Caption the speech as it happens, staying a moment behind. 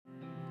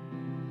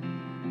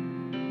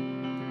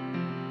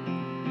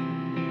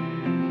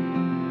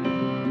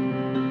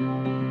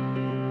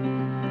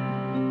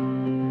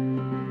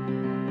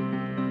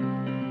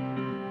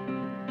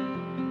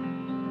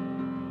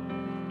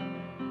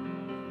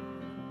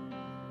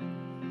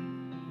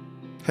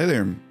Hey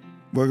there.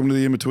 Welcome to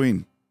the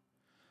In-Between.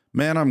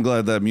 Man, I'm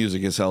glad that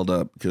music is held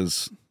up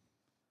because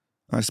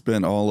I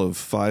spent all of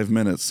 5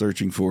 minutes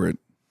searching for it.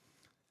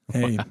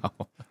 Hey,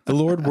 the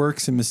Lord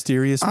works in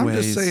mysterious I'm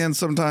ways. just saying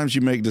sometimes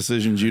you make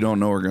decisions you don't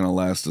know are going to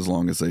last as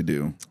long as they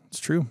do. It's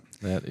true.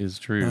 That is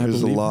true.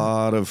 There's a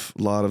lot of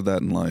that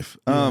in life.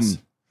 Yes.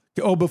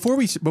 Before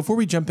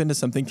we jump into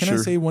something, can I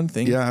Sure. say one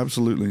thing? Yeah,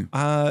 absolutely.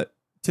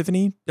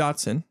 Tiffany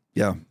Dotson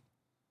Yeah.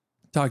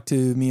 talked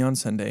to me on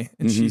Sunday,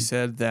 and she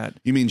said that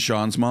You mean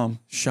Sean's mom?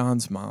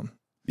 Sean's mom.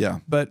 Yeah.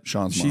 But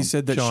Sean's she mom.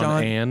 said that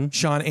Sean and?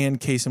 Sean and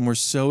Kasem were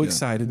so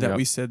excited that Yep.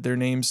 we said their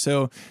names.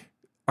 So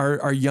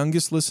our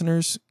youngest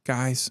listeners,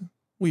 guys,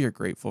 we are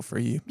grateful for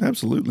you.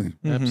 Absolutely.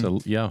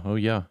 Absolutely. Yeah. Oh,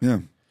 yeah. Yeah.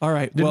 All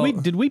right.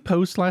 Did we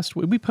post last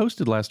week? We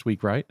posted last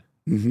week, right?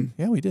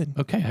 Yeah, we did.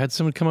 Okay. I had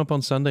someone come up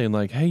on Sunday and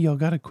like, hey, y'all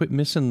got to quit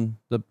missing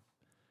the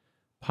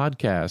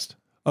podcast.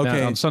 Okay.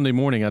 Now, on Sunday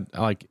morning, I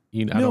don't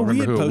we remember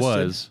had who posted. it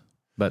was,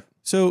 but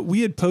So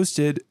we had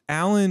posted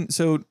Alan.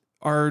 So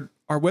our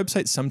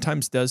website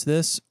sometimes does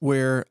this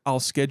where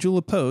I'll schedule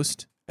a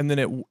post and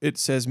then it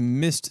says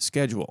missed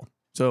schedule,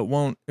 so it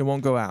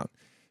won't go out.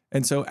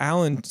 And so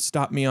Alan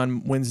stopped me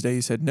on Wednesday.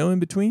 He said no in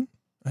between.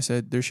 I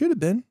said there should have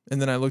been, and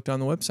then I looked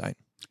on the website.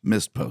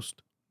 Missed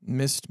post.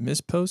 Missed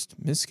post,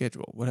 missed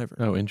schedule, whatever.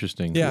 oh,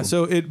 interesting. Yeah.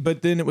 Cool.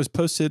 But then it was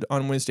posted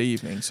on Wednesday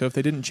evening. So if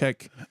they didn't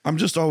check, I'm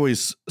just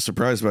always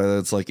surprised by that.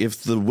 It's like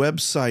if the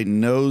website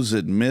knows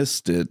it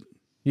missed it,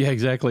 Yeah,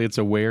 exactly. It's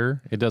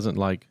aware. It doesn't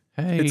like,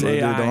 hey, It's put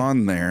it AI.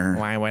 on there.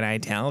 why would I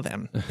tell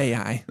them?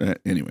 AI.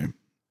 Anyway.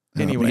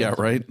 Anyway. Yeah,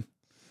 right?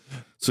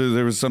 So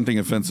there was something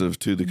offensive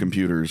to the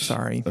computers.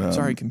 Sorry,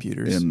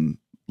 computers. In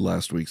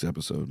last week's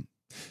episode.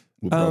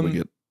 We'll probably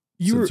get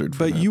You were, censored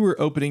for that. you were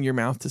opening your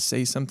mouth to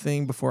say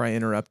something before I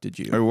interrupted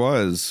you. I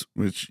was,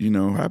 which,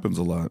 happens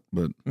a lot,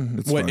 but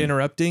it's What, fine.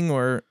 interrupting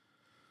or?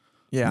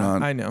 Yeah,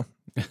 Not- I know.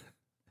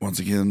 Once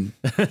again,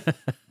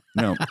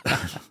 no,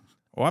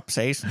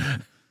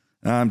 Whoopsies.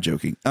 I'm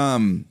joking.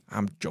 I'm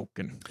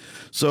joking.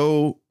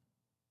 So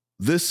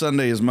this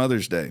Sunday is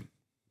Mother's Day,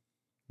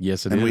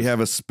 yes, it and is. we have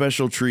a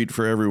special treat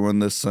for everyone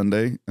this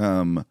Sunday.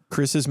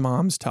 Chris's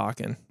mom's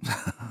talking.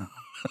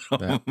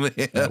 that,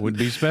 Man. that would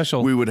be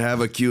special. We would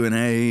have a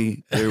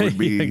Q&A. There would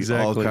be all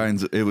Exactly.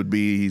 kinds it would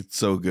be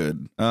so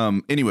good.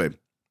 Anyway,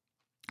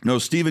 no,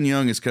 Stephen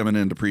Young is coming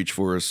in to preach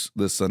for us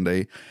this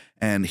Sunday,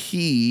 and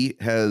he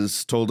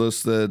has told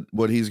us that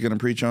what he's going to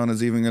preach on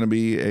is even going to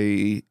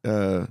be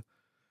a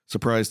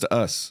surprise to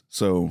us.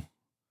 So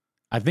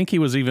I think he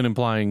was even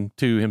implying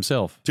to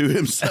himself. to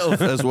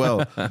himself as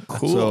well.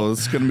 Cool. So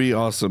it's going to be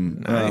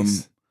awesome.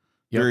 Nice.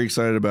 Very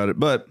excited about it.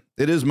 But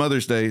it is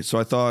Mother's Day, so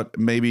I thought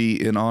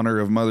maybe in honor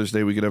of Mother's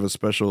Day, we could have a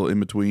special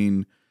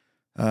in-between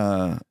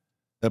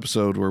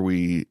episode where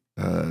we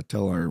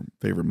tell our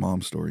favorite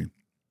mom story.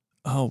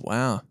 Oh,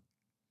 wow.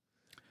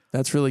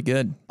 That's really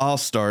good. I'll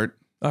start.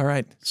 All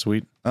right.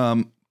 Sweet.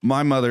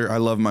 My mother, I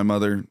love my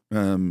mother.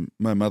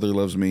 My mother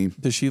loves me.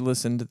 Does she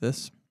listen to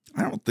this?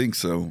 I don't think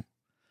so.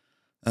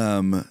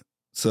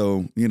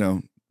 So,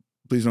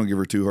 please don't give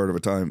her too hard of a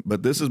time.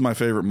 But this is my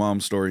favorite mom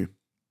story.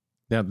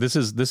 Now this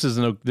is one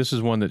that this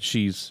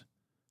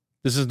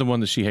is the one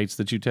that she hates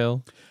that you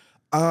tell.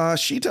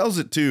 She tells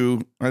it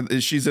too.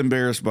 She's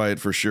embarrassed by it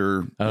for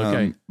sure.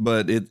 Okay.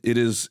 But it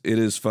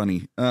is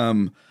funny.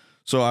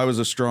 So I was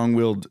a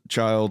strong-willed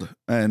child,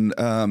 and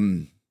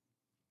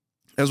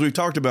as we've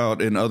talked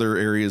about in other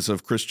areas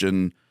of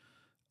Christian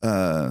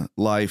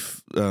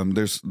life,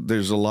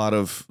 there's a lot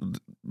of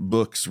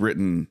books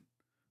written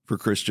for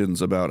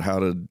Christians about how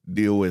to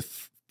deal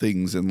with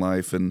things in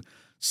life, and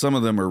some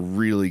of them are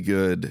really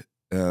good.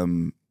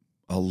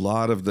 A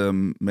lot of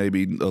them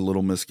maybe a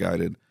little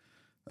misguided.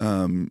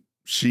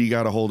 She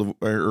got a hold of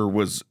or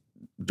was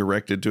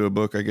directed to a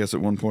book, I guess, at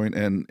one point,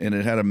 and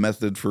it had a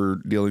method for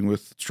dealing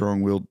with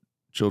strong-willed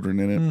children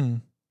in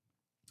it.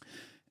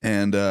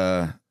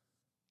 And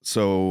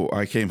so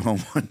I came home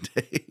one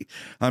day.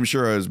 I'm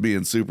sure I was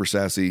being super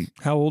sassy.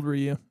 How old were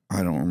you?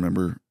 I don't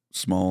remember.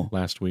 Small.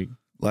 Last week.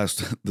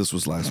 This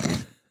was last week.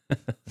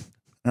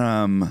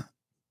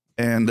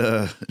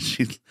 And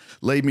she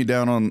laid me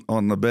down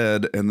on the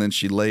bed, and then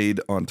she laid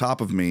on top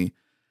of me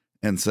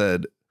and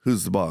said,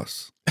 "Who's the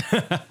boss?"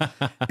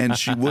 And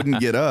she wouldn't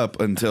get up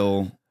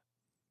until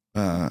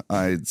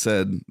I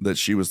said that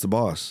she was the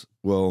boss.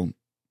 Well,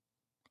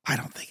 I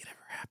don't think it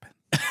ever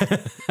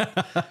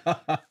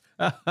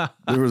happened.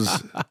 There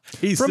was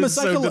He's From in a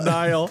so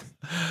denial.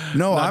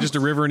 no. Not just a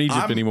river in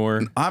Egypt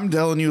anymore. I'm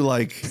telling you,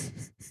 like,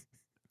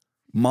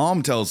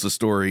 Mom tells the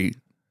story.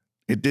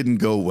 It didn't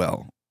go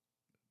well.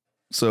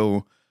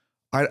 So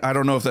I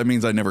don't know if that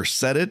means I never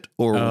said it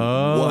or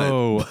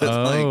what.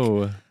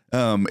 But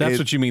that's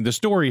what you mean. The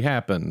story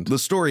happened, the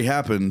story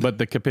happened, but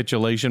the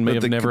capitulation may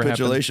have never happened. The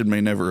capitulation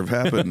may never have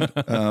happened.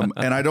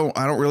 And I don't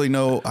really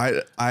know.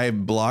 I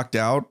blocked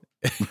out.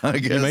 I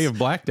guess You may have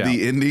blacked out.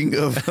 the ending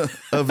of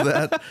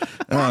that.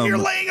 You're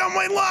laying on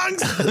my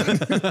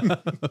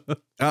lungs.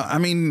 I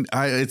mean,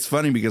 it's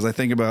funny because I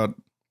think about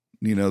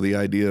the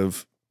idea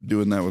of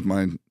doing that with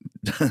my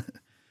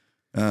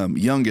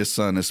Youngest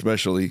son,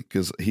 especially,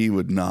 because he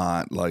would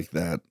not like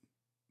that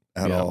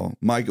at all.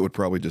 Mike would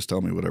probably just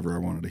tell me whatever I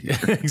wanted to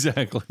hear.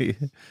 Exactly.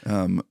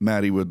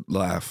 Maddie would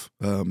laugh.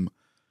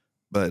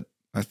 But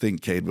I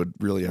think Cade would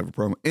really have a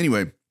problem.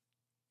 Anyway,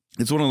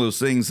 it's one of those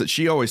things that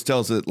she always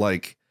tells it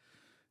like,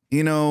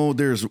 you know,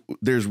 there's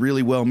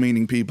really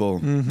well-meaning people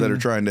that are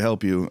trying to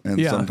help you,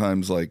 and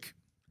sometimes like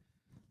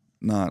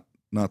not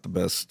the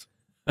best.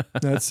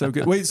 That's so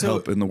good. Wait, so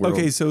help in the world.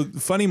 Okay, so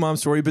funny mom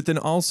story, but then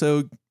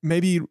also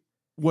maybe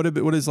what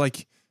is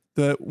like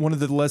one of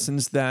the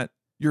lessons that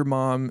your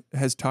mom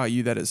has taught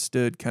you that has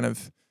stood kind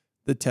of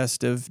the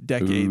test of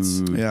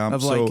decades. Ooh. Yeah,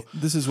 of so, like,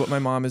 this is what my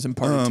mom has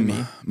imparted to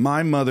me.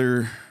 My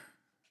mother,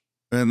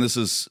 and this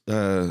is,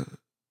 I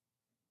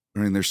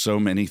mean, there's so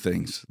many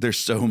things. There's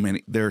so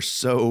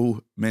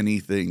many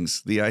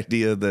things. The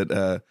idea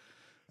that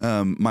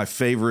my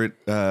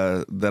favorite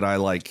that I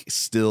like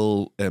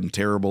still am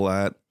terrible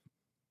at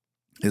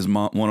is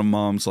one of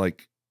mom's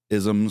like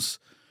isms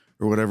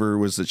or whatever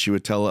was that she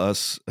would tell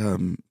us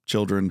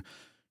children,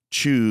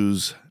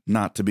 choose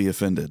not to be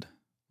offended.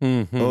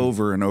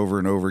 Over and over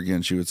and over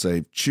again, she would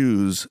say,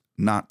 choose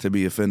not to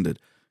be offended.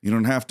 You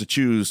don't have to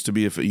choose to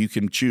be you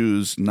can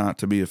choose not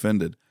to be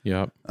offended.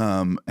 Yep.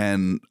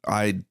 And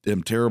I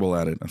am terrible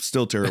at it. I'm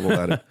still terrible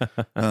at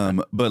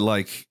it. But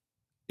like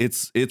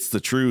it's the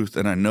truth,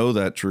 and I know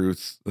that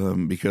truth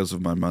because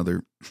of my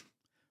mother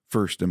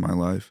first in my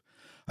life.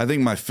 I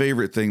think my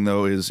favorite thing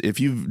though is if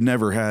you've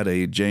never had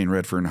a Jane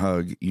Redfern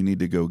hug, you need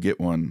to go get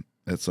one.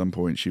 At some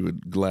point, she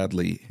would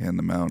gladly hand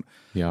them out.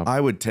 Yeah. I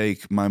would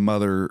take my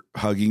mother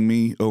hugging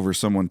me over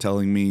someone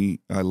telling me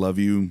I love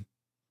you,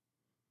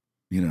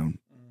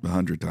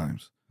 100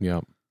 times. Yeah.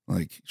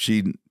 Like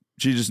she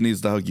just needs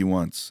to hug you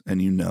once,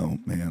 and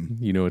man,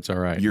 It's all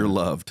right. you're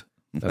loved.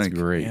 That's Like,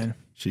 great. Man,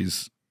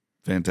 She's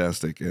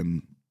fantastic,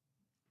 and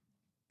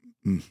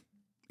anyway,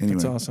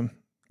 that's awesome.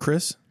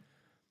 Chris?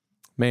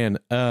 Man,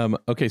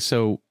 okay,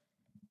 so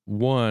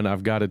one,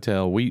 I've got to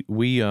tell, we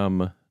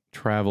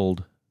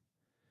traveled.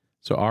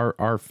 So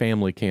our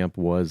family camp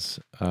was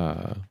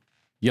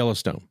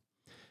Yellowstone.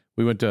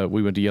 We went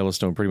to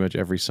Yellowstone pretty much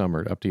every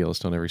summer, up to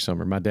Yellowstone every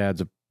summer. My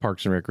dad's a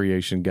Parks and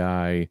Recreation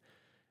guy,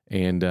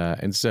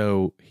 and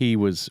so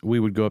we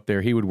would go up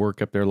there. He would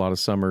work up there a lot of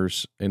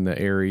summers in the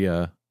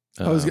area.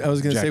 I was going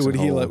to say, Jackson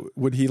Hole.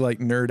 would he like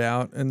nerd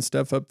out and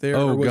stuff up there?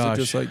 Oh, or was gosh.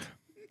 it just like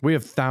We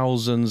have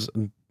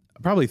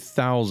probably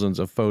thousands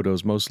of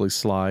photos, mostly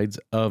slides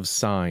of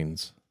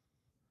signs.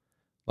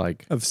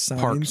 Like of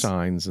signs? park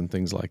signs and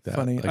things like that.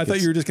 Funny. Like I thought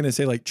it's- you were just going to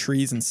say like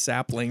trees and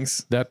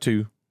saplings. that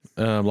too.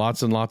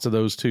 Lots and lots of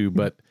those too.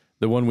 But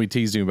the one we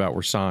teased him about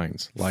were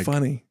signs. Like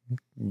Funny.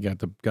 you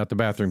got the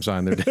bathroom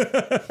sign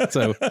there.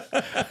 So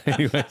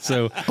anyway,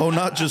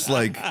 not just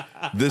like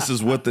this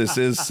is what this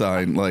is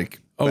sign, like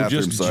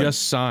bathroom sign.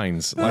 just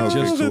signs. Like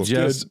Okay,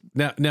 just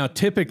cool. now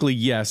typically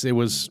yes, it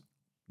was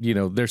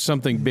there's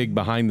something big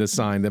behind the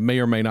sign that may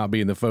or may not be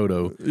in the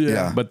photo.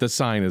 Yeah. But the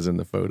sign is in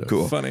the photo.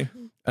 Cool. Funny.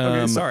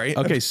 Okay, sorry.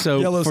 Okay, so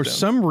for Yellowstone.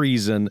 some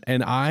reason,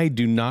 and I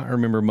do not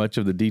remember much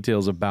of the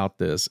details about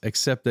this,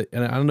 except that,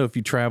 and I don't know if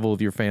you travel with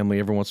your family,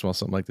 every once in a while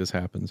something like this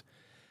happens,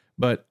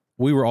 but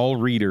we were all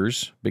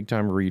readers, big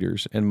time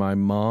readers, and my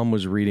mom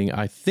was reading,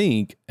 I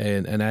think,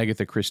 an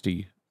Agatha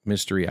Christie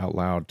mystery out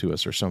loud to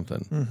us or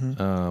something.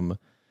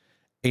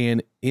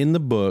 And in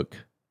the book,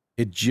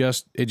 it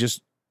just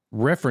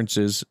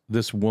references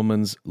this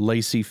woman's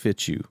Lacey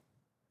Fitzhugh.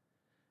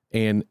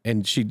 And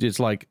she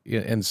just like,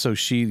 and so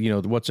she,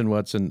 what's,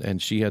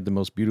 and she had the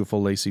most beautiful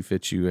Lacey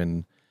Fitzhugh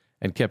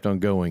and kept on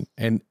going.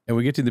 And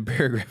we get to the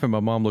paragraph and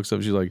my mom looks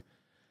up, she's like,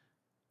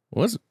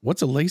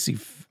 what's a Lacey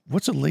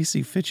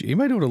Fitzhugh?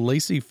 Anybody know what a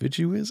Lacey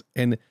Fitzhugh is?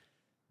 And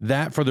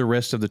that for the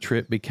rest of the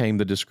trip became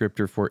the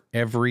descriptor for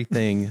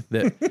everything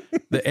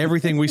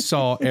everything we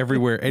saw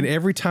everywhere. And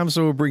every time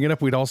someone would bring it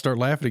up, we'd all start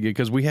laughing again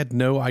because we had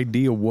no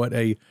idea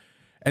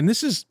and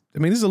this is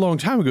a long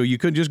time ago. You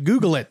couldn't just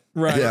Google it.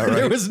 Right. Yeah, right.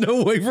 There was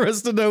no way for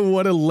us to know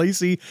what a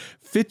Lacey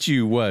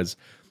Fitzhugh was.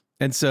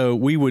 And so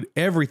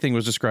everything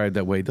was described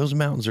that way. Those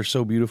mountains are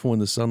so beautiful when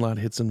the sunlight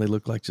hits them. They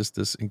look like just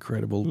this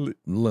incredible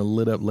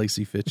lit up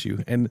Lacey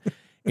Fitzhugh. And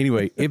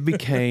anyway, it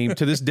became,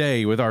 to this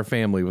day with our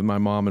family, with my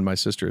mom and my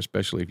sister,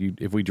 especially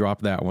if we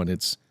drop that one,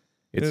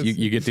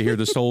 you get to hear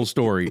the whole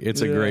story. It's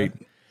a great,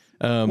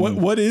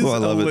 what is? I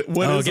love it.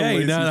 What is a okay,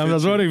 Lacey now I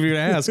was Fitzhugh? wondering if you're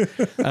going to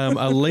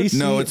ask. A Lacey.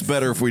 No, it's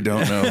better if we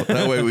don't know.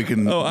 That way we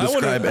can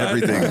describe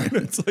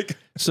everything. It's like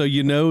So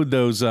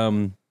those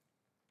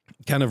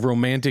kind of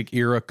romantic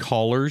era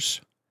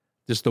collars,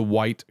 just the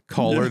white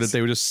collar that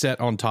they would just set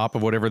on top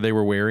of whatever they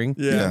were wearing.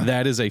 Yeah.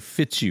 That is a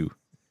Fitzhugh.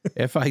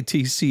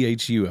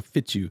 Fitchu, a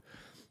Fitzhugh.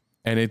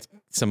 And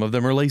some of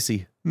them are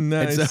lacy.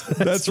 nice. And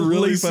so That's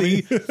really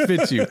Lacey funny.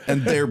 Fitzhugh.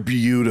 And they're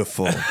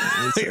beautiful.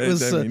 It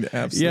was,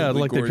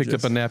 absolutely like gorgeous. they picked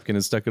up a napkin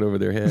and stuck it over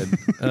their head.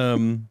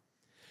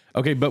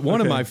 Okay, but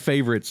one of my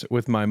favorites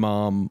with my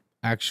mom,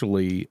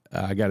 actually,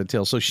 I got to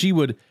tell. So she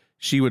would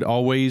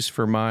always,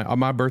 for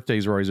my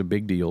birthdays were always a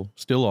big deal,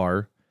 still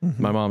are.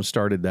 My mom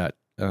started that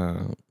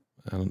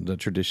the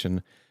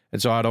tradition,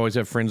 And so I'd always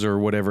have friends or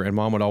whatever, and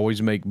Mom would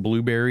always make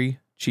blueberry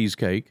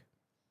cheesecake,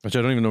 which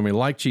I don't even normally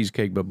like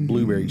cheesecake, but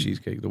blueberry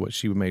cheesecake, what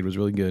she made was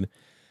really good.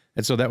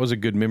 And so that was a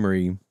good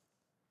memory.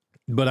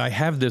 But I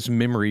have this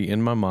memory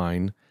in my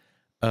mind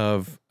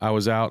of I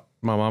was out,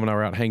 my mom and I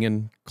were out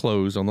hanging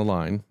clothes on the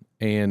line,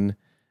 and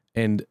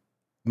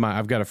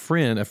I've got a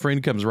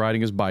friend comes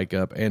riding his bike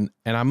up, and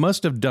I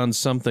must have done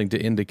something to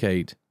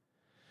indicate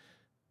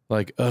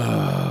like,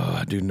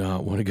 I do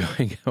not want to go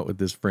hang out with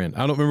this friend.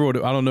 I don't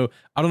remember I don't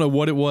know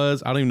what it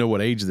was. I don't even know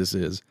what age this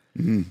is.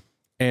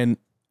 Mm-hmm.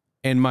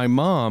 And my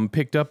mom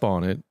picked up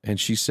on it, and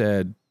she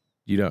said,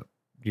 you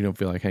don't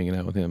feel like hanging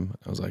out with him?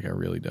 I was like, I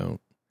really don't.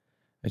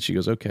 And she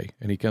goes, okay.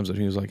 And he comes up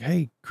and he was like,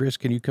 hey, Chris,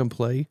 can you come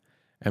play?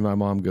 And my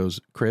mom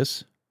goes,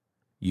 Chris,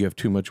 you have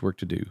too much work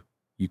to do.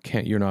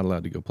 You're not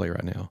allowed to go play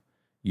right now.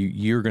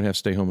 You're going to have to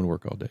stay home and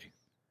work all day.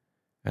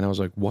 And I was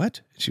like,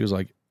 what? She was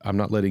like, I'm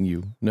not letting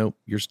you. Nope,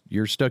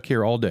 you're stuck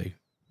here all day.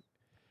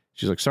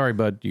 She's like, sorry,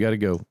 bud, you got to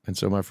go. And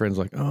so my friend's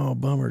like, oh,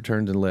 bummer,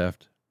 turned and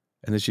left.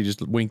 And then she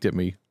just winked at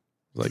me.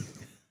 I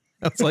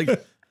was like,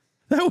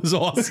 that was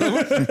awesome.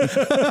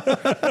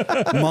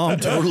 Mom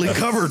totally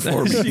covered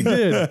for me. She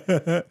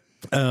did.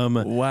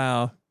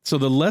 Wow. So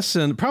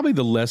probably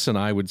the lesson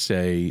I would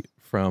say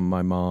from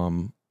my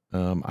mom,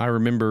 I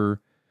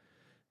remember,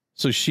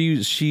 so she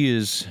is, she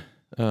used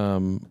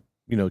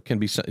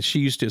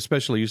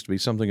to be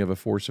something of a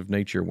force of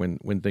nature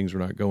when things were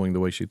not going the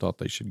way she thought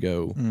they should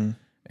go. Mm.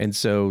 And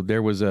so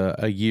there was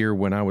a year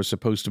when I was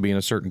supposed to be in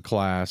a certain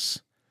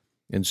class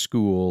in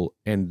school,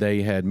 and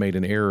they had made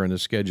an error in the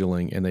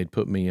scheduling, and they'd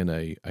put me in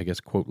a, I guess,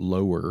 quote,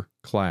 lower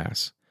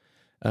class,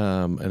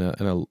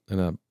 in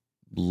a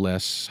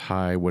less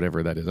high,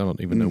 whatever that is. I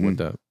don't even know what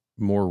the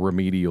more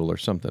remedial or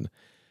something.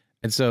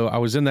 And so I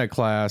was in that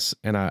class,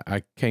 and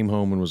I came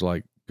home and was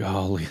like,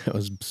 golly, that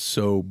was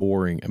so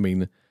boring. I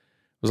mean, it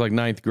was like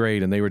 9th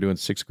grade, and they were doing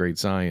 6th grade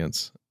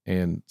science,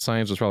 and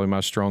science was probably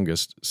my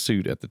strongest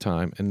suit at the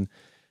time. And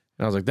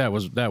I was like, that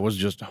was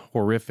just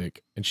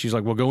horrific. And she's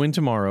like, well, go in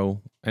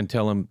tomorrow and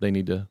tell them they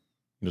need to,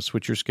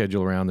 switch your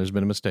schedule around. There's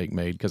been a mistake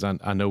made, because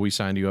I know we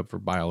signed you up for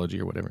biology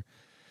or whatever.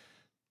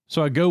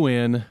 So I go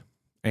in,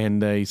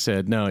 and they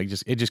said, no, it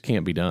just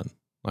can't be done.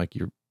 Like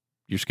your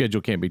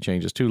schedule can't be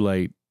changed. It's too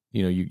late.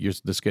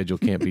 The schedule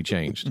can't be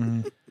changed.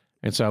 Mm-hmm.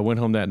 And so I went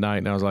home that night,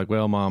 and I was like,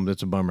 well, Mom,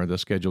 that's a bummer. The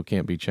schedule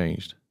can't be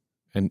changed.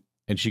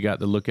 And she got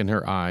the look in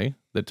her eye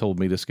that told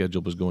me the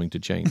schedule was going to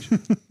change.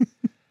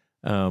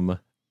 And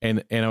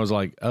I was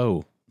like,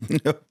 oh.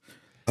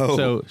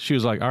 So she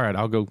was like, all right,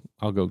 I'll go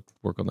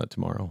work on that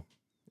tomorrow.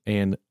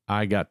 And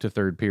I got to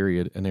 3rd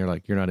period, and they're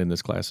like, you're not in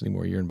this class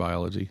anymore. You're in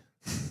biology.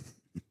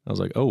 I was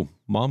like, oh,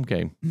 Mom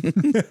came.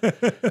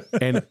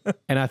 and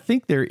I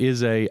think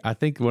I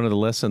think one of the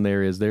lesson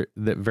there is that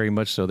very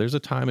much so. There's a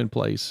time and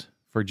place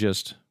for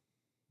just,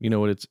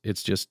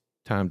 it's just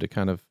time to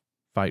kind of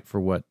fight for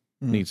what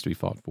needs to be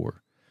fought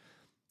for.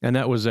 And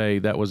that was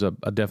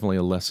definitely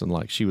a lesson.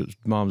 Like,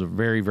 Mom's a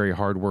very, very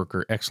hard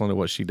worker, excellent at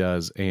what she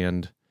does.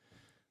 And,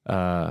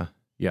 and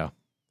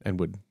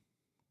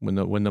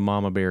when the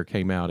mama bear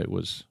came out, it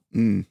was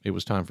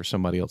time for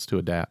somebody else to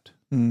adapt.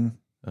 Mm.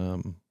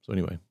 So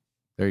anyway,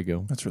 there you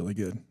go. That's really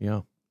good.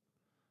 Yeah.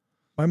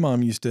 My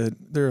mom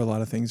there are a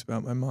lot of things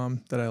about my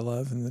mom that I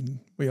love, and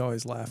then we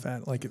always laugh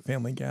at, like at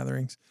family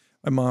gatherings.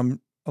 My mom,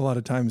 a lot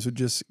of times, would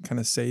just kind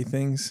of say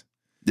things.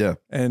 Yeah.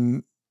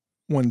 And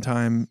one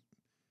time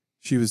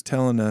she was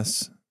telling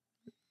us,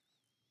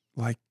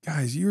 like,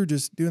 guys, you were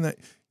just doing that.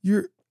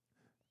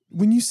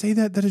 When you say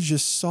that is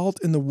just salt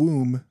in the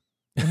womb.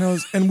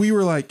 And we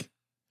were like,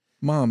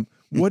 Mom,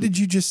 what did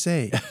you just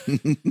say?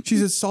 She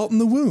said salt in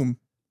the womb.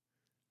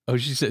 Oh,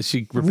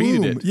 she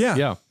repeated it. Yeah.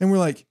 Yeah. And we're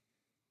like,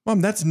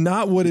 Mom, that's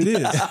not what it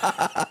is.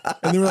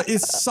 And they were like,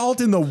 it's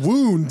salt in the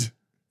wound.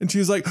 And she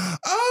was like,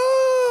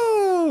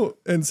 oh.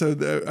 And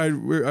so I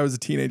was a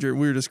teenager.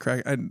 We were just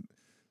cracking.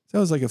 That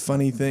was like a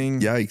funny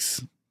thing.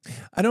 Yikes.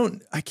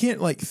 I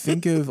can't like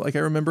think of, like, I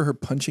remember her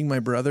punching my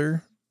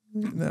brother.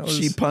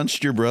 She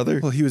punched your brother?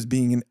 Well, he was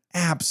being an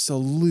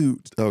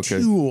absolute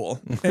tool.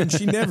 And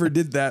she never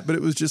did that, but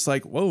it was just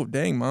like, whoa,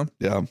 dang, Mom.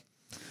 Yeah.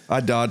 I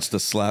dodged a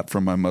slap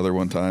from my mother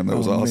one time. That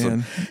was awesome.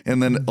 Man.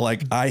 And then,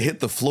 like, I hit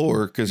the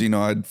floor because,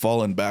 I'd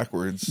fallen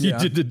backwards. You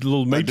did the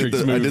little Matrix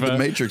move. I did the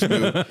Matrix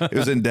move. It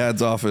was in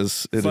Dad's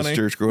office at his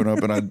church growing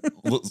up.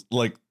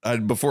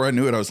 And before I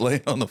knew it, I was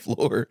laying on the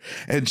floor,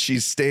 and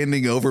she's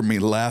standing over me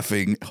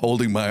laughing,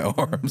 holding my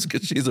arms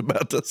because she's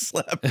about to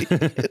slap me.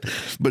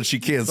 But she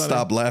can't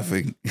stop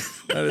laughing.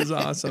 That is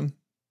awesome.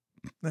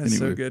 That's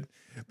so good.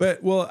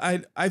 But, well,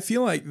 I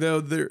feel like,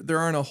 though, there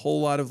aren't a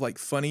whole lot of, like,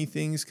 funny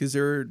things, because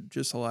there are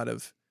just a lot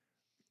of,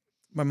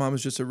 my mom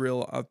was just a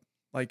real,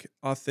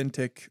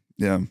 authentic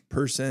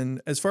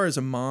person as far as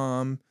a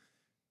mom.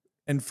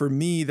 And for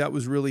me, that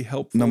was really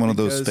helpful. Not one of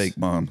those fake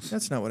moms.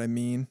 That's not what I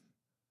mean.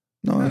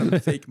 No, not a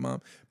fake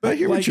mom. But I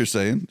hear what you're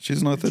saying.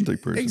 She's an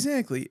authentic person.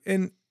 Exactly.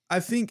 And I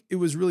think it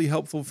was really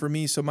helpful for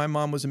me. So my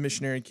mom was a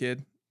missionary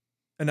kid,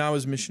 and I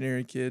was a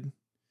missionary kid.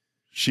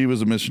 She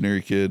was a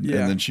missionary kid,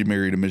 and then she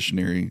married a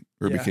missionary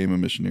or became a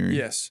missionary.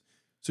 Yes.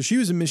 So she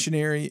was a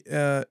missionary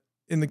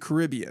in the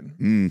Caribbean.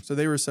 Mm, So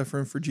they were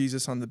suffering for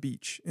Jesus on the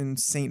beach in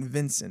St.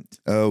 Vincent,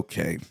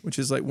 okay. which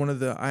is like one of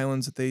the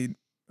islands that they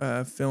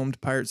filmed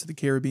Pirates of the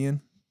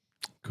Caribbean.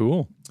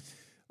 Cool.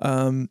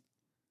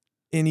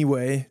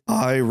 Anyway,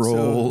 I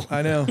roll. so,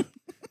 I know.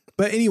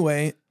 But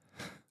anyway,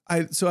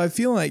 I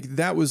feel like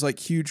that was like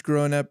huge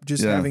growing up,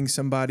 just Yeah. having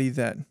somebody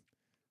that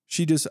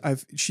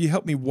she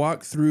helped me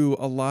walk through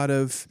a lot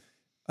of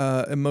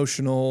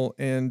emotional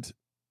and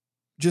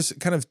just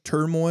kind of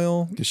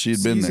turmoil. Because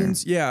she'd been there.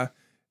 seasons. Yeah.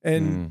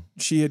 And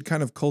she had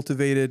kind of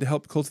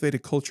helped cultivate a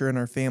culture in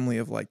our family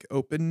of like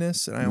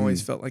openness. And I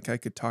always felt like I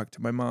could talk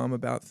to my mom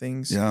about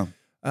things. Yeah.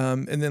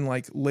 And then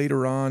like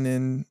later on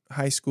in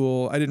high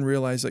school, I didn't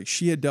realize like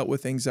she had dealt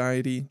with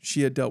anxiety.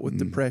 She had dealt with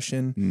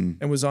depression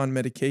and was on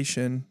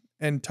medication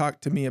and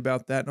talked to me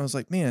about that. And I was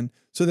like, man,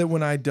 so that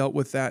when I dealt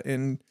with that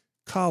in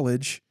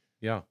college,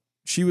 Yeah.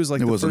 she was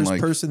like It the wasn't first like-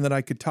 person that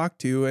I could talk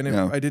to, and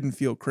Yeah. I didn't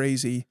feel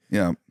crazy.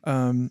 Yeah.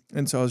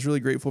 And so I was really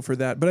grateful for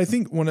that. But I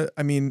think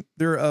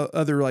there are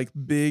other like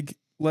big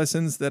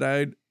lessons that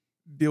I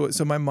deal with.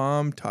 So my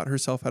mom taught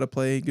herself how to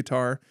play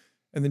guitar,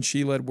 and then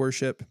she led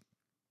worship.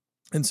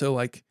 And so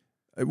like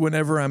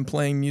whenever I'm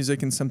playing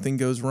music and something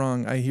goes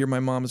wrong, I hear my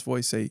mom's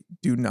voice say,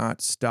 "Do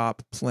not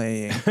stop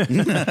playing."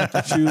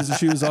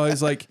 She was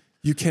always like,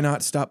 "You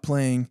cannot stop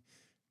playing."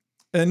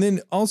 And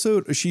then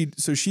also she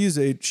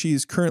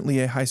is currently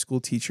a high school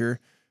teacher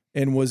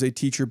and was a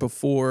teacher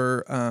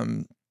before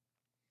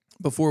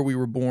we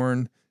were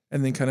born,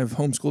 and then kind of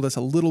homeschooled us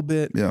a little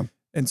bit. Yeah.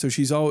 And so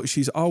she's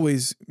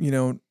always,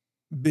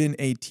 been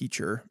a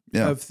teacher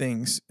of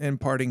things and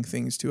imparting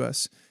things to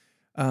us.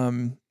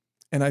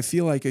 And I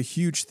feel like a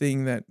huge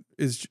thing that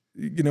is,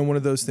 one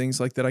of those things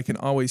like that I can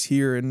always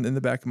hear in the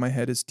back of my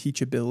head is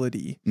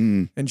teachability.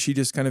 And she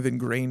just kind of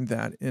ingrained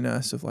that in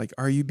us of like,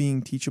 are you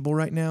being teachable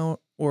right now,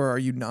 or are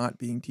you not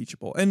being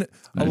teachable? And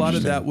a lot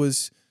of that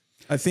was,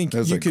 I think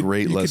That's a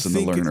great lesson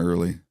to learn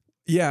early.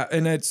 Yeah.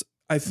 And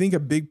I think a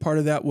big part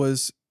of that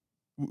was,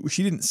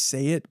 she didn't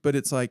say it, but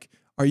it's like,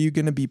 are you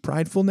going to be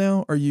prideful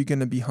now? Or are you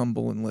going to be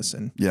humble and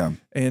listen? Yeah.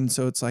 And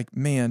so it's like,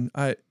 man,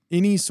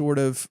 any sort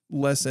of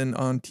lesson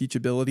on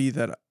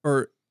teachability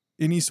or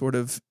any sort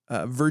of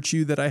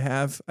virtue that I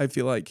have, I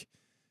feel like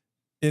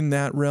in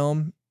that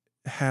realm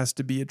has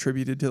to be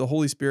attributed to the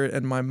Holy Spirit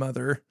and my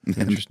mother.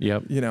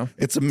 Yep.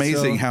 It's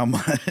amazing So- how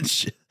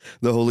much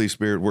the Holy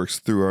Spirit works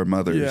through our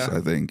mothers. Yeah.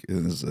 I think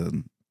is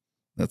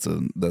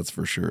that's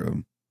for sure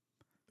a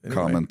Anyway,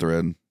 common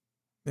thread.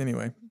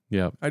 Anyway,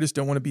 Yep. I just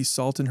don't want to be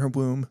salt in her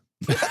womb.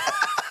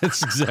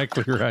 That's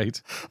exactly right.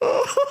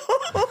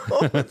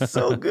 It's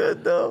so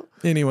good though.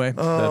 Anyway,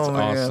 That's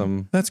man.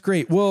 awesome. that's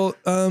great. Well,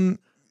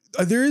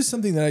 there is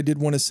something that I did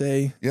want to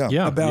say Yeah.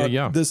 Yeah.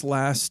 about this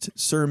last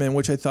sermon,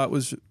 which I thought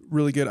was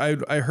really good.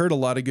 I heard a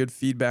lot of good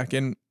feedback,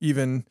 and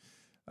even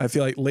I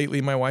feel like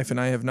lately my wife and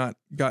I have not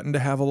gotten to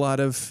have a lot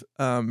of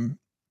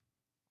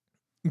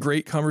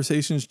great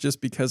conversations just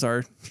because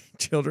our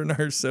children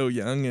are so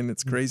young and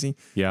it's crazy.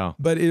 Yeah.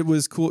 But it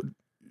was cool.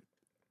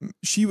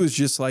 She was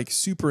just like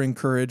super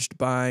encouraged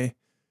by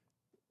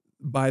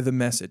the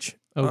message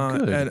Good.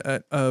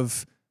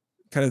 of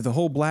kind of the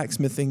whole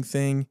blacksmithing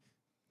thing,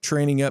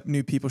 training up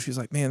new people. She's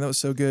like, man, that was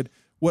so good.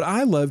 What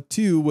I loved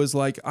too was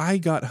like, I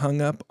got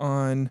hung up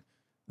on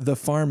the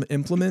farm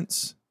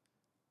implements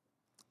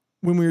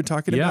when we were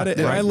talking Yeah, about it.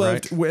 And right, I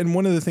loved, and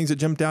one of the things that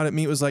jumped out at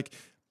me was like,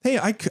 hey,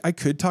 I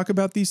could talk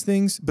about these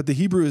things, but the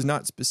Hebrew is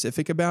not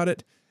specific about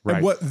it.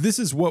 Right. And this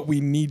is what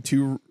we need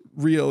to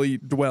really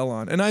dwell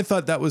on. And I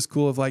thought that was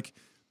cool of like,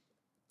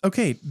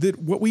 okay,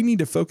 what we need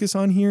to focus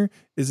on here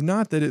is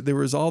not that there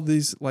was all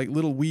these like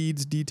little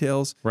weeds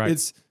details. Right.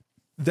 It's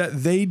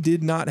that they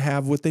did not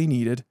have what they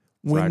needed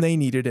when Right. they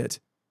needed it.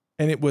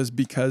 And it was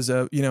because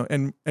of,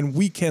 and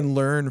we can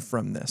learn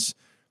from this.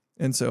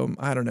 And so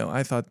I don't know.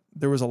 I thought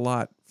there was a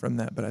lot from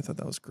that, but I thought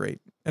that was great.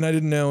 And I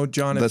didn't know,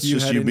 John, That's if you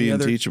just had you any being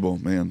other. teachable,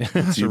 man.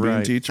 It's you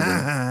right. being teachable.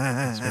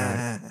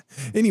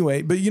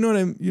 Anyway, but you know what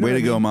I'm. You know Way what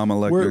to I go, mean? Mama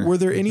Lecter.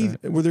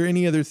 Were there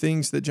any other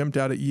things that jumped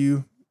out at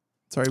you?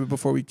 Sorry, but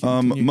before we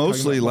continue talking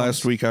Mostly about last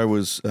moms. week I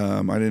was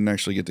I didn't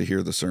actually get to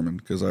hear the sermon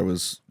because I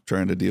was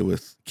trying to deal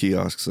with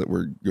kiosks that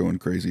were going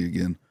crazy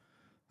again.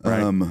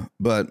 Right.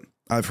 But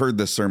I've heard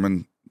this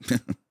sermon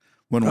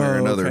one way or Oh,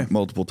 another okay.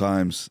 multiple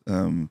times.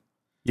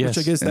 Yes.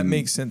 Which I guess that and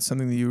makes sense.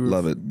 Something that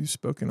love it. you've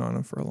spoken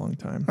on for a long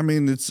time. I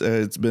mean,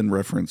 it's been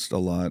referenced a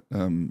lot.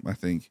 I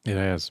think It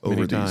has over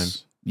many these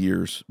times.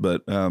 years,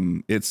 but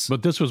it's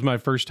But this was my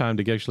first time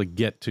to actually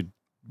get to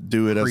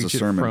do it as a preach it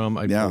sermon.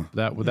 from. Yeah,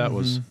 That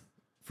was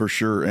for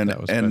sure. And that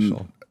was and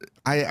special.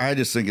 I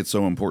just think it's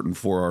so important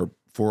for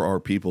our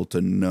people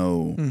to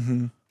know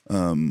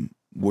Mm-hmm.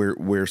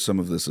 where some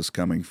of this is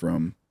coming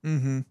from.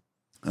 Mm-hmm.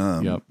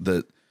 Yep.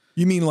 That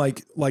You mean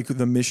like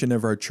the mission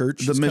of our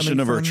church? the is mission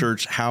coming of our from?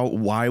 church,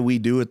 why we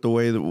do it the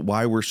way that,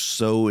 why we're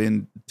so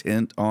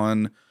intent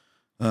on,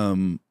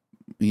 I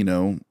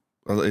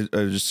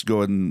just go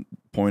ahead and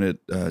point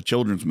at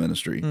children's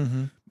ministry.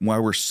 Mhm. Why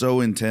we're so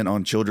intent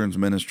on children's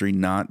ministry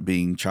not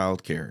being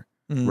childcare.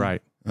 Mhm.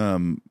 Right.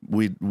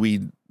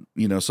 We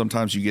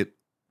sometimes you get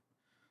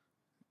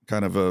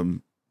kind of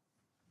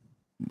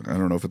I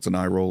don't know if it's an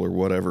eye roll or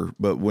whatever,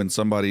 but when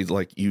somebody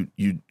like you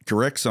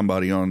correct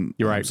somebody on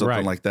You're right, something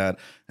right. like that,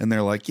 and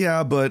they're like,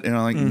 yeah, but, and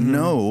I'm like,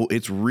 no,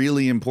 it's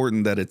really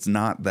important that it's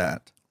not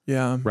that.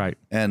 Yeah. Right.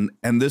 And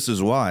this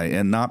is why,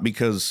 and not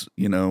because,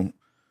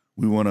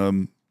 we want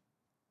to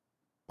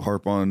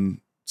harp on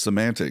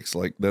semantics.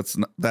 Like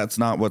that's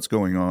not what's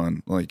going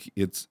on. Like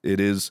it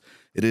is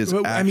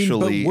But,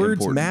 actually but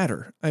words important.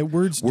 matter.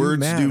 Words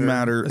do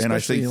matter, and I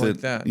think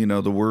especially that,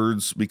 like the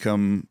words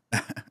become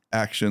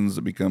actions,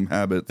 that become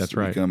habits, That's that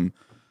right. become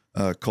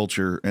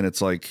culture, and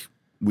it's like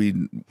we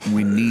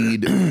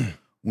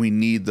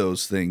need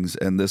those things,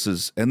 and this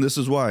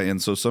is why.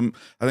 And so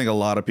I think a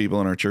lot of people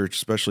in our church,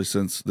 especially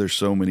since there's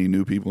so many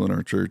new people in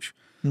our church,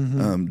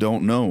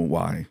 don't know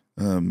why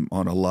on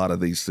a lot of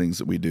these things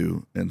that we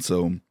do, and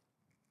so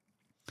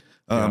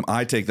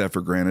I take that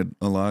for granted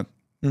a lot.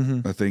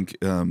 I think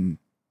I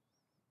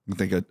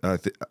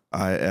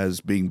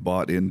as being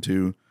bought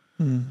into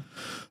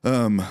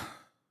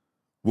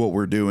what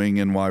we're doing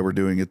and why we're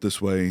doing it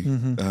this way.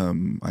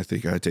 I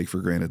think I take for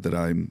granted that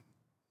I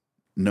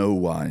know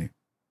why.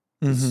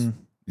 I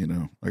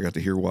got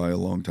to hear why a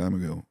long time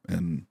ago,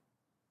 and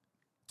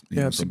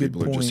it's some a good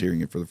people are just point.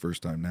 hearing it for the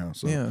first time now.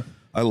 So Yeah.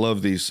 I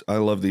love these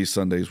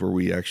Sundays where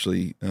we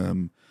actually.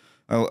 I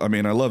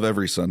love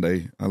every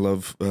Sunday. I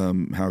love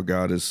how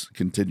God is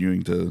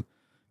continuing to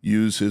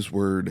use His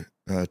Word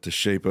to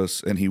shape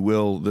us, and He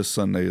will this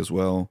Sunday as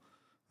well.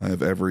 I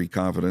have every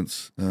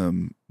confidence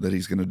that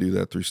He's going to do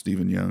that through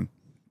Stephen Young.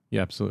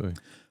 Yeah, absolutely.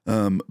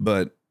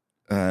 But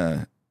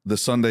the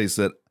Sundays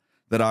that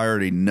I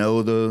already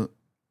know the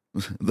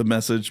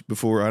message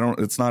before,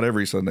 it's not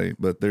every Sunday,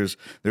 but there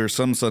are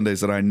some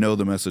Sundays that I know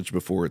the message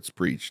before it's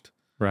preached.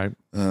 Right.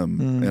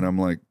 And I'm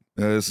like,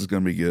 this is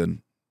going to be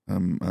good.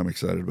 I'm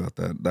excited about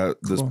that.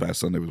 This Cool. past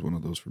Sunday was one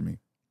of those for me.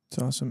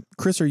 It's awesome.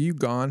 Chris, are you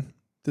gone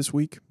this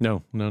week?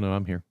 No,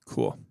 I'm here.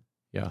 Cool.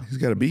 Yeah. He's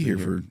got to be here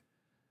for.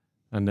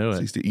 I know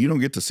it. You don't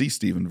get to see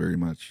Stephen very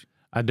much.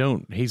 I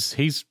don't.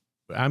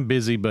 I'm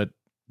busy, but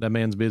that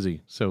man's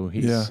busy. So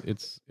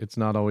it's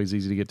not always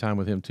easy to get time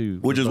with him too.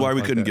 Which is why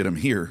we couldn't get him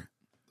here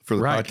for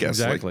the right, podcast.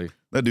 Exactly. Like,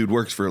 that dude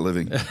works for a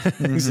living.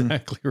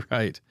 Exactly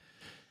right.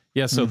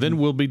 Yeah. So then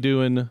we'll be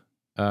doing,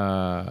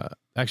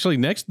 actually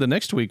the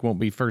next week won't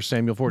be 1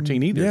 Samuel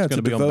 14 either. Yeah, it's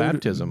going to be on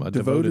baptism, a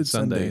devoted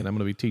Sunday. And I'm going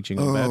to be teaching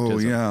on baptism. Oh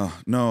yeah.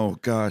 No,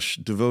 gosh.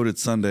 Devoted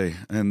Sunday.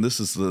 And this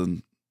is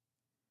the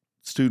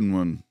student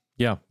one.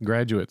 Yeah.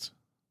 Graduates.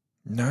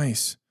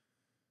 Nice.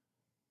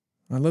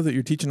 I love that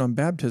you're teaching on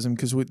baptism,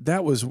 because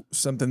that was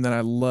something that I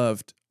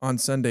loved on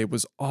Sunday,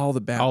 was all the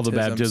baptisms. All the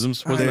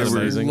baptisms. Wasn't I that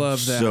amazing?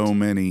 love that. So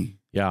many.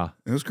 Yeah.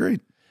 It was great.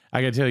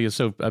 I got to tell you,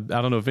 so I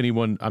don't know if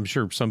anyone, I'm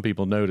sure some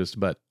people noticed,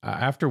 but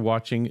after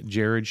watching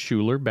Jared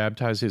Schuler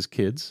baptize his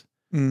kids,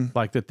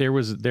 like that there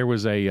was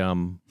a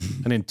an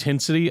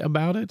intensity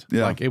about it.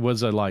 Yeah. Like it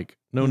was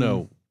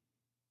no,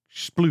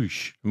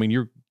 sploosh. I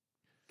mean,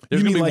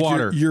 there's you gonna mean be like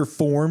water. your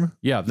form?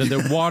 Yeah,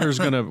 the water's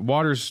gonna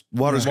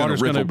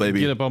ripple,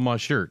 baby. get up on my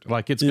shirt.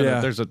 Like it's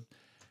gonna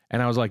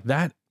and I was like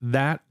that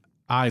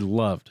I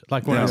loved.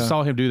 Like when I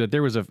saw him do that,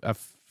 there was a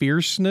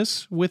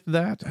fierceness with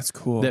that. That's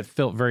cool. That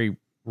felt very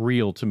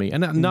real to me.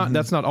 And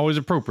that's not always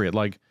appropriate.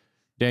 Like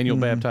Daniel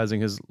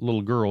baptizing his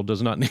little girl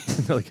does not need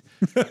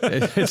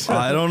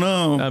I don't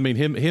know. I mean,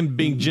 him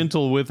being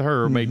gentle with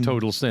her made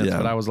total sense. Yeah,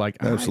 but I was like,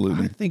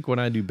 absolutely. I think when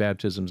I do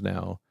baptisms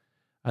now,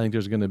 I think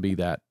there's going to be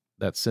that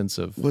sense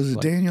of. Was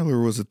it Daniel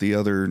or was it the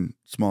other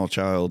small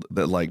child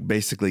that like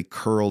basically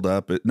curled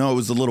up? No, it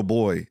was the little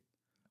boy.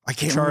 I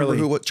can't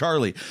remember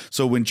Charlie.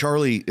 So when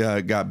Charlie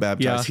got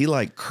baptized, he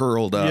like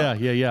curled up.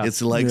 Yeah.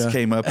 His legs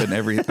came up and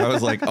everything. I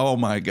was like, oh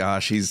my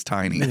gosh, he's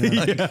tiny.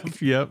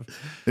 Yep.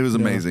 It was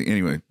amazing.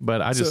 Anyway,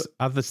 but I just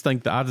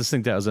think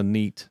that was a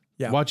neat.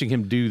 Yeah. Watching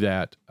him do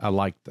that, I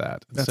liked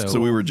that. So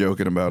we were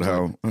joking about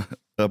how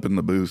up in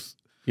the booth,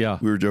 we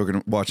were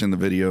joking watching the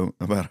video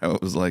about how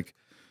it was like,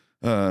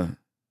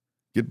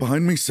 get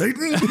behind me,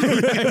 Satan.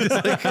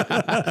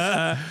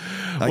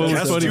 Well,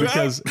 it's funny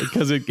because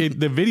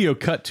the video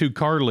cut to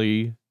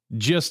Carly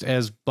just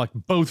as like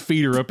both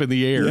feet are up in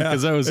the air,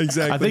 because that was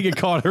exactly. I think it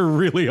caught her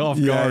really off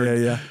guard.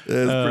 Yeah.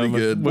 That's pretty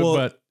good.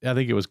 But I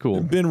think it was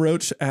cool. Ben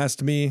Roach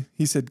asked me,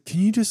 he said, can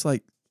you just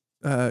like,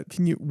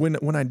 can you,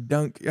 when I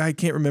dunk, I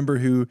can't remember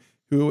who,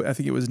 I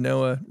think it was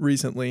Noah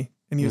recently.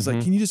 And he was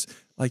like, can you just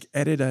like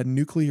edit a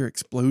nuclear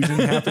explosion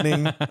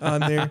happening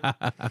on there?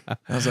 I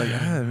was like,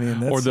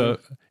 man, that's. Or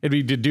it'd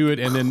be to do it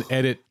and then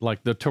edit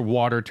like the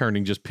water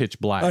turning just pitch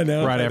black. I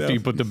know, after you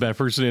put the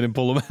buffers in and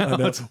pull them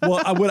out.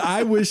 Well, what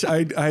I wish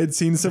I had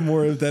seen some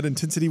more of that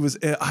intensity was,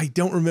 I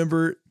don't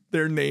remember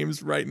their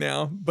names right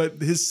now,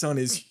 but his son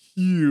is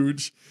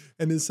huge,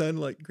 and his son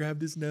like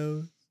grabbed his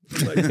nose.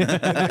 Like,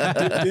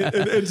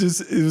 it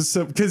was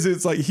so, because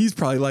it's like he's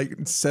probably like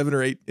 7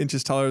 or 8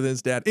 inches taller than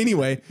his dad.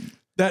 Anyway,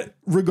 that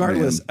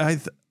regardless, I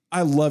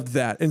loved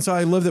that, and so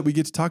I love that we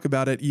get to talk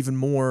about it even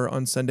more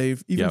on Sunday,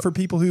 even for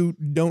people who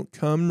don't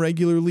come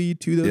regularly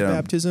to those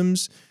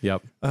baptisms.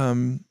 Yep.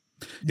 I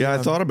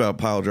thought about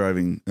pile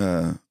driving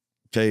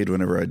Cade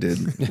whenever I did.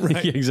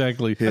 Right. Yeah,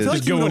 exactly. feel like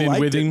Just you going would've in liked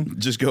with it. him.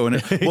 Just going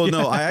in. Well,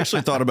 no, I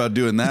actually thought about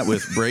doing that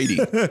with Brady.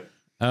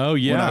 Oh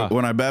yeah.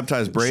 When I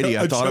baptized Brady,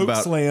 A I thought choke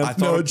about slam. I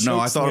thought No, a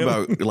I choke thought slam.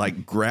 about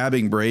like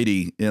grabbing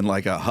Brady in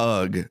like a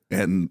hug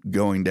and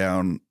going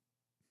down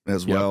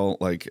as Yep. well,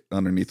 like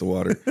underneath the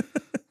water.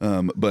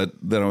 But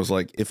then I was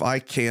like, if I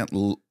can't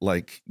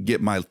like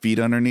get my feet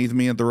underneath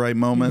me at the right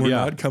moment, We're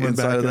Yeah. not coming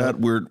inside back of that, up.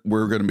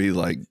 we're gonna be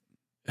like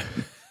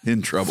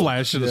in trouble.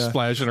 Flashing, Yeah.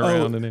 splashing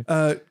around in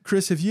it.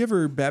 Chris, have you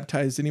ever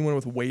baptized anyone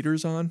with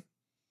waders on?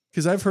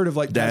 Because I've heard of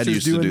like Dad pastors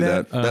used to doing do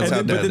that. that. That's And how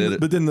then- Dad but then, did it.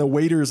 But then the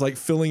waders like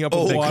filling up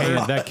Oh, with they water.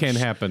 can't. That can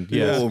happen.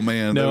 Yes. Oh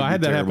man, No, would I be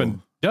had that terrible.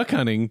 happen duck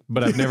hunting,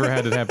 but I've never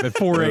had it happen at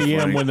 4 That's a.m.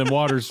 funny. when the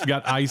water's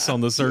got ice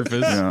on the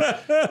surface.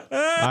 Yeah,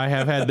 I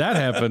have had that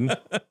happen.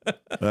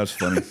 that's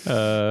funny.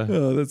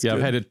 Oh, that's Yeah, I've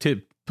good. had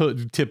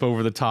to tip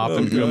over the top Oh,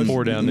 and go gosh.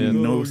 pour down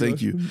in. No, Oh, thank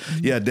gosh. you.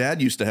 Yeah,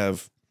 Dad used to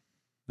have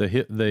The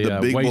the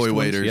big waist boy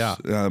ones, waders.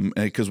 Yeah.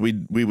 Because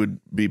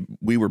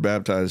we were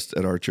baptized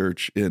at our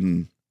church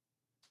in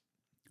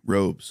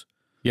robes.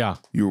 Yeah.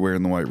 You were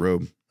wearing the white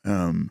robe.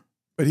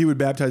 But he would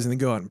baptize and then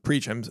go out and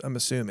preach. I'm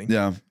assuming.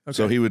 Yeah.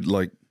 So Okay. he would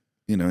like,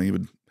 he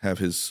would have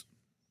his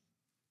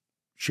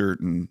shirt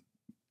and,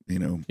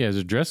 Yeah,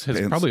 his dress,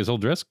 Pants. probably his whole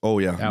dress oh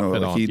yeah,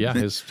 outfit on. Yeah,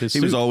 his he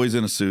suit. was always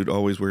in a suit,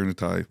 always wearing a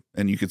tie,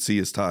 and you could see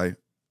his tie.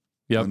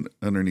 Yep.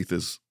 Underneath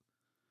his,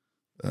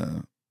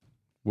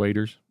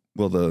 Waiters.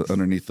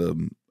 underneath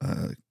the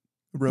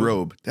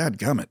robe.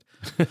 Dadgummit.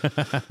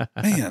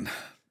 Man,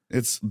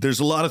 there's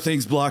a lot of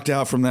things blocked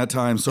out from that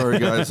time. Sorry,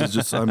 guys. It's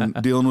just I'm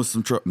dealing with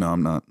some trouble. No,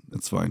 I'm not.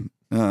 It's fine.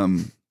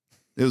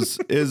 It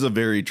is a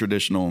very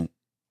traditional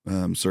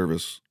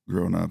service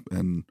growing up,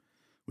 and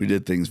we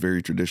did things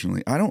very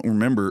traditionally. I don't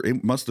remember.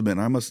 It must have been.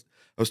 I was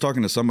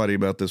talking to somebody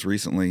about this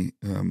recently.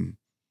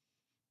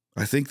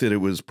 I think that it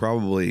was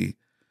probably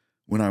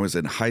when I was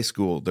in high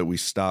school that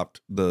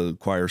the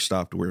choir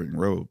stopped wearing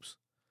robes.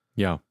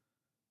 Yeah.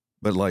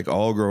 But like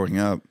all growing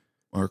up,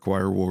 our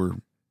choir wore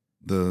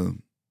the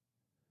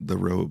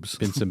robes.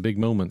 Been some big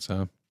moments,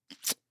 huh?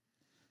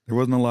 There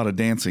wasn't a lot of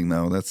dancing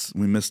though.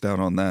 We missed out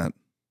on that.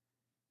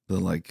 The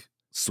like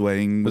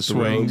swaying The with the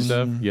swaying robes.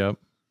 stuff. Yep.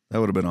 That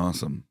would have been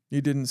awesome.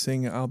 You didn't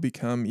sing "I'll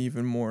become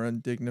even more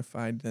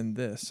undignified than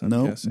this." I'm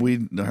No,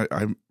 guessing.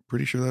 I'm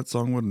pretty sure that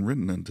song wasn't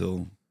written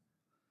until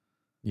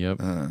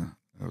Yep. I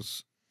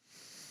was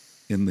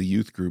in the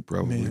youth group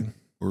probably Man.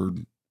 or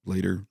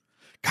later.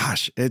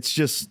 Gosh, it's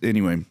just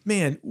anyway,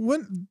 Man,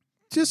 what?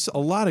 Just a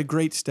lot of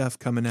great stuff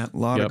coming up. a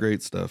lot Yep. of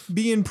great stuff.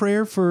 Be in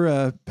prayer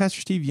for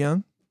Pastor Steve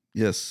Young.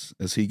 Yes,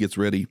 as he gets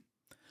ready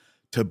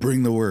to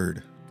bring the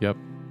word. Yep.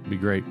 Be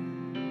great.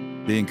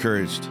 Be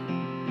encouraged.